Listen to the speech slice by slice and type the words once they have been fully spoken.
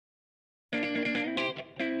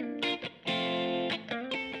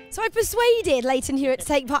So I persuaded Lleyton Hewitt to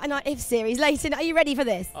take part in our If series. Lleyton, are you ready for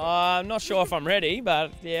this? I'm not sure if I'm ready,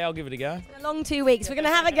 but yeah, I'll give it a go. It's been a long 2 weeks. We're going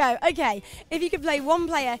to have a go. Okay, if you could play one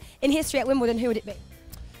player in history at Wimbledon, who would it be?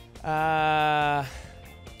 Probably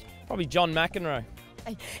John McEnroe.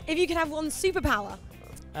 Okay. If you could have one superpower?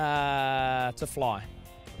 To fly.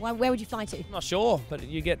 Where would you fly to? Not sure, but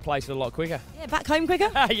you get places a lot quicker. Yeah, back home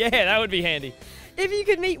quicker? Yeah, that would be handy. If you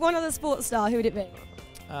could meet one other sports star, who would it be?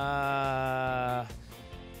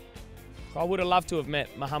 I would have loved to have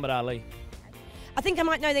met Muhammad Ali. I think I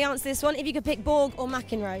might know the answer to this one. If you could pick Borg or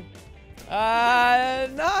McEnroe?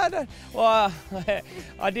 No. Well,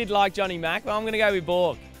 I did like Johnny Mac, but I'm going to go with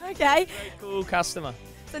Borg. Okay. Very cool customer.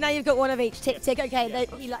 So now you've got one of each. Tick, tick. Okay,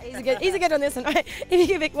 he's a good on this one. Right. If you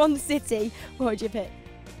could pick one city, what would you pick?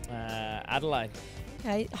 Adelaide.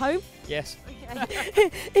 Okay. Home? Yes.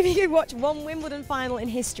 Okay. If you could watch one Wimbledon final in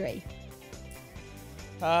history?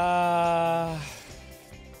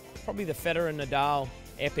 Probably the Federer and Nadal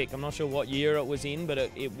epic. I'm not sure what year it was in, but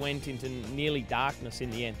it went into nearly darkness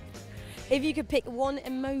in the end. If you could pick one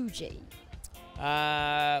emoji?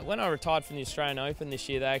 When I retired from the Australian Open this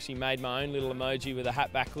year, they actually made my own little emoji with a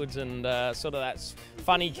hat backwards and sort of that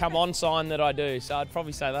funny come on sign that I do. So I'd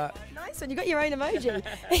probably say that. Nice one, you got your own emoji.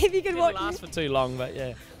 If you could watch. Didn't last for too long, but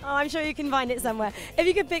yeah. Oh, I'm sure you can find it somewhere. If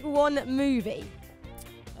you could pick one movie?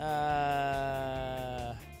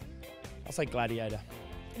 I'll say Gladiator.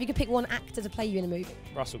 If you could pick one actor to play you in a movie?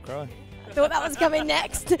 Russell Crowe. I thought that was coming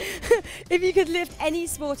next. If you could lift any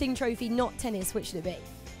sporting trophy, not tennis, which would it be?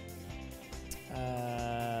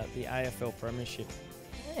 The AFL Premiership.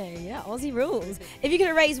 Yeah, Aussie rules. If you could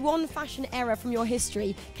erase one fashion error from your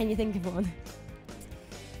history, can you think of one?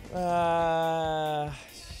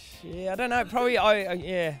 Yeah, I don't know. Probably,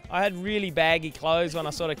 I had really baggy clothes when I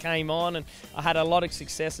sort of came on, and I had a lot of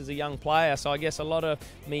success as a young player. So I guess a lot of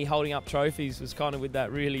me holding up trophies was kind of with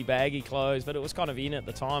that really baggy clothes, but it was kind of in at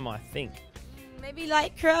the time, I think. Maybe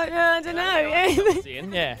like, I don't know.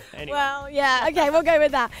 Yeah. Anyway. Well, yeah. Okay, we'll go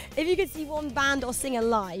with that. If you could see one band or singer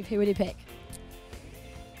live, who would you pick?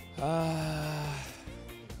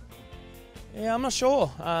 Yeah, I'm not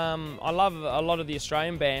sure. I love a lot of the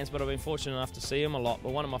Australian bands, but I've been fortunate enough to see them a lot.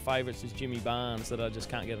 But one of my favourites is Jimmy Barnes, that I just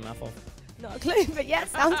can't get enough of. Not a clue, but yeah,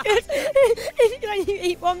 sounds good. If you could only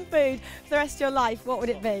eat one food for the rest of your life, what would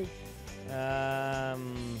it be? Yeah,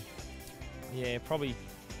 probably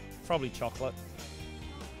chocolate.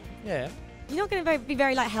 Yeah. You're not going to be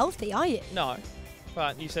very like healthy, are you? No,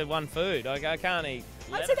 but you said one food. I can't eat.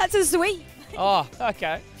 I'd say that's a sweet. Oh,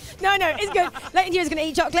 okay. No, it's good. Lleyton Hewitt's going to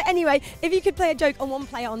eat chocolate anyway. If you could play a joke on one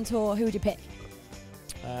player on tour, who would you pick?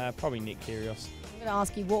 Probably Nick Kyrgios. I'm going to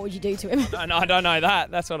ask you, what would you do to him? No, I don't know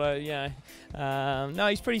that. That's what no,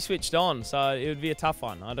 he's pretty switched on, so it would be a tough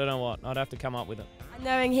one. I don't know what. I'd have to come up with it. And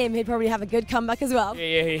knowing him, he'd probably have a good comeback as well.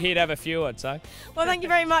 Yeah, he'd have a few, I'd say. Well, thank you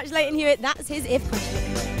very much, Lleyton Hewitt. That's his If question.